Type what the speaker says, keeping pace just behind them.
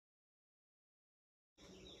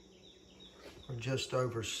For just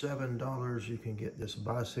over $7, you can get this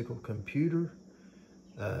bicycle computer.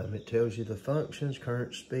 It tells you the functions: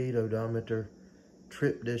 current speed, odometer,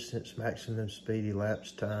 trip distance, maximum speed,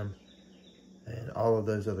 elapsed time, and all of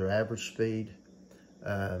those other average speed.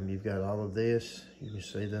 You've got all of this. You can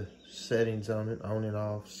see the settings on it, on and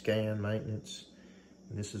off, scan, maintenance.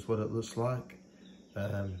 And this is what it looks like.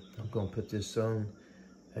 I'm gonna put this on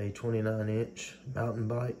a 29-inch mountain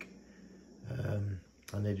bike.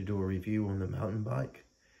 I need to do a review on the mountain bike.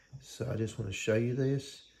 So I just want to show you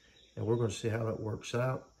this, and we're going to see how it works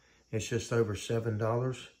out. It's just over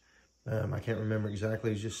 $7. I can't remember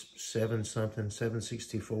exactly. It's just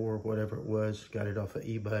 $764, whatever it was. Got it off of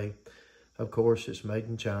eBay. Of course, it's made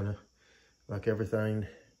in China, like everything.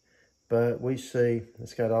 But we see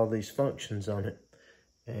it's got all these functions on it.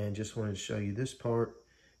 And just wanted to show you this part.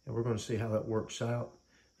 And we're going to see how that works out.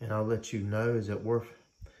 And I'll let you know, is it worth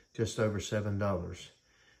just over $7?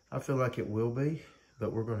 I feel like it will be,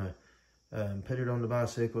 but we're going to put it on the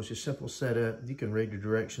bicycle. It's just simple setup. You can read the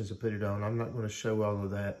directions to put it on. I'm not going to show all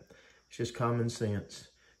of that. It's just common sense.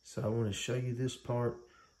 So I want to show you this part,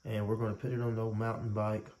 and we're going to put it on the old mountain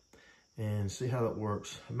bike and see how it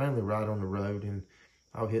works. I mainly ride on the road, and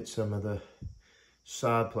I'll hit some of the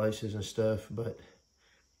side places and stuff, but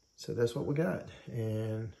so that's what we got.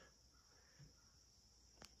 And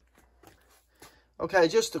okay,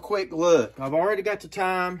 just a quick look. I've already got the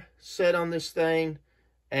time set on this thing,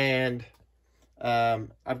 and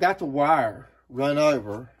I've got the wire run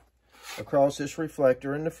over across this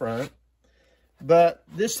reflector in the front. But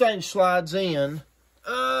this thing slides in.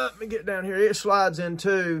 Let me get down here. It slides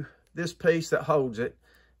into this piece that holds it,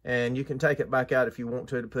 and you can take it back out if you want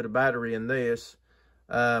to put a battery in this.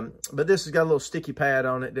 But this has got a little sticky pad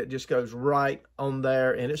on it that just goes right on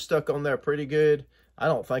there, and it's stuck on there pretty good. I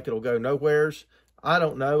don't think it'll go nowheres. I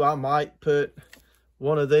don't know. I might put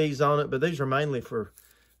one of these on it, but these are mainly for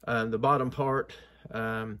the bottom part,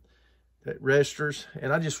 that resters.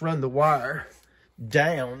 And I just run the wire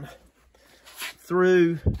down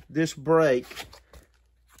through this brake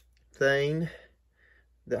thing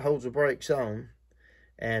that holds the brakes on.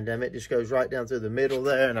 And it just goes right down through the middle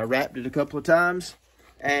there. And I wrapped it a couple of times.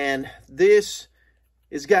 And this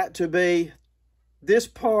has got to be, this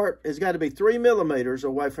part has got to be 3 millimeters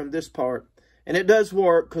away from this part. And it does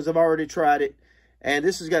work because I've already tried it. And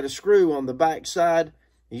this has got a screw on the back side.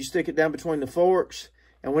 You stick it down between the forks.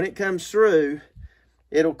 And when it comes through,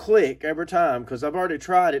 it'll click every time because I've already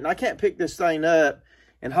tried it. And I can't pick this thing up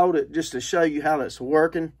and hold it just to show you how it's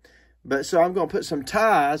working. But so I'm going to put some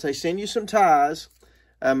ties. They send you some ties,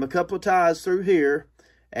 a couple of ties through here,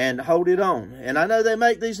 and hold it on. And I know they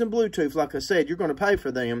make these in Bluetooth. Like I said, you're going to pay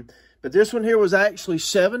for them. But this one here was actually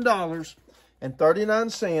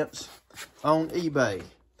 $7.39 on eBay.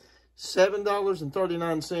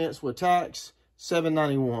 $7.39 with tax,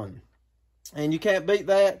 $7.91. And you can't beat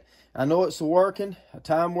that. I know it's working.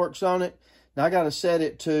 Time works on it. Now I got to set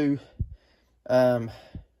it to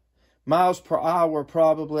miles per hour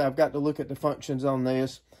probably. I've got to look at the functions on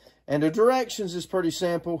this. And the directions is pretty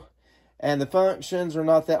simple. And the functions are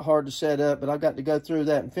not that hard to set up. But I've got to go through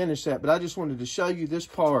that and finish that. But I just wanted to show you this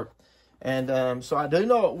part. And so I do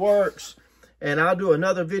know it works. And I'll do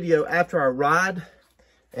another video after I ride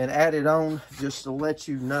and add it on just to let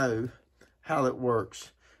you know how it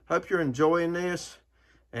works. Hope you're enjoying this,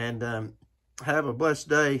 and have a blessed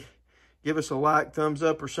day. Give us a like, thumbs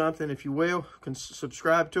up or something if you will.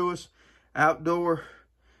 Subscribe to us.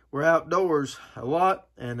 We're outdoors a lot,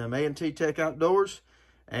 and A&T Tech Outdoors,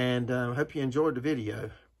 and hope you enjoyed the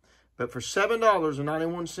video. But for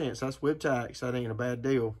 $7.91, that's with tax. That ain't a bad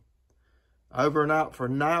deal. Over and out for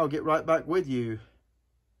now. Get right back with you.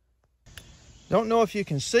 Don't know if you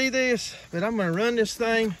can see this, but I'm going to run this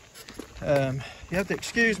thing. You have to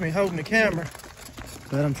excuse me holding the camera,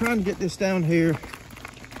 but I'm trying to get this down here.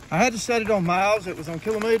 I had to set it on miles. It was on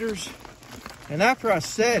kilometers. And after I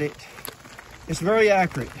set it, it's very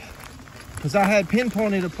accurate because I had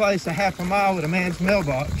pinpointed a place a half a mile at a man's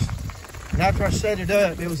mailbox. And after I set it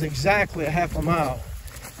up, it was exactly a half a mile.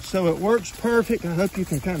 So it works perfect. I hope you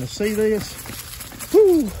can kind of see this.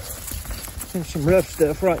 Whew. There's some rough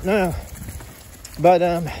stuff right now. But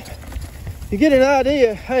you get an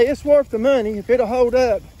idea. Hey, it's worth the money. If it'll hold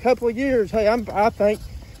up a couple of years, hey,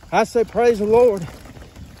 I say praise the Lord.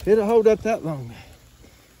 If it'll hold up that long.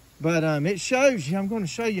 But it shows you. I'm going to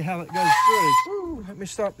show you how it goes through. Ooh, let me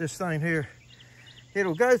stop this thing here.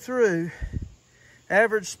 It'll go through.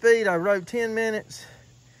 Average speed, I rode 10 minutes.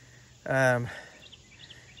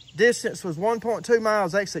 Distance was 1.2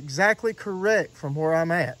 miles. That's exactly correct from where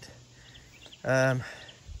I'm at.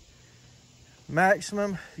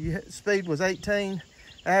 Maximum speed was 18.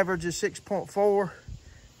 Average is 6.4.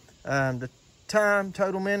 The time,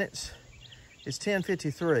 total minutes, is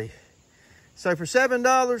 10:53. So for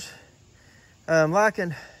 $7,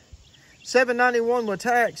 liking $7.91 with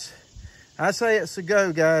tax, I say it's a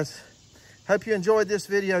go, guys. Hope you enjoyed this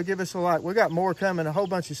video. Give us a like. We got more coming, a whole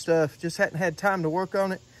bunch of stuff. Just hadn't had time to work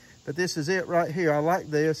on it, but this is it right here. I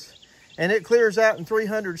like this. And it clears out in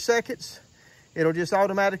 300 seconds. It'll just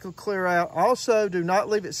automatically clear out. Also, do not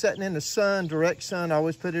leave it sitting in the sun, direct sun. I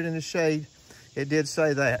always put it in the shade. It did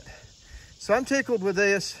say that. So I'm tickled with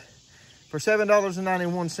this for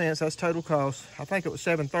 $7.91. That's total cost. I think it was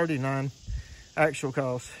 $7.39 actual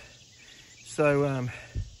cost. So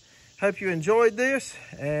hope you enjoyed this,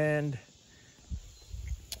 and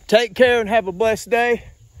take care and have a blessed day.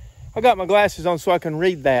 I got my glasses on so I can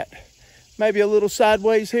read that. Maybe a little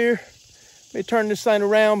sideways here. Let me turn this thing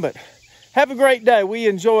around, but have a great day. We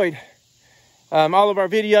enjoyed all of our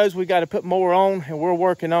videos. We got to put more on, and we're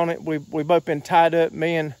working on it. We've both been tied up,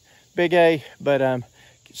 me and Big A. But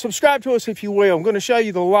subscribe to us if you will. I'm going to show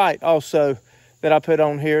you the light also that I put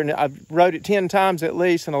on here. And I've rode it 10 times at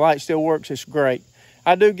least, and the light still works. It's great.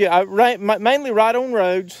 I mainly ride on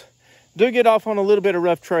roads. Do get off on a little bit of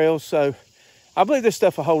rough trails. So I believe this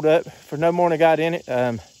stuff will hold up for no more than I got in it.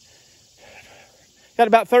 Got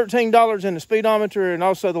about $13 in the speedometer and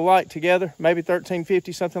also the light together, maybe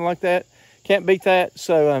 $13.50, something like that. Can't beat that.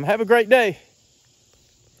 So have a great day.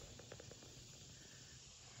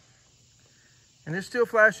 And it's still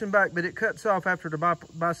flashing back, but it cuts off after the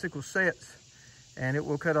bicycle sets, and it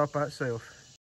will cut off by itself.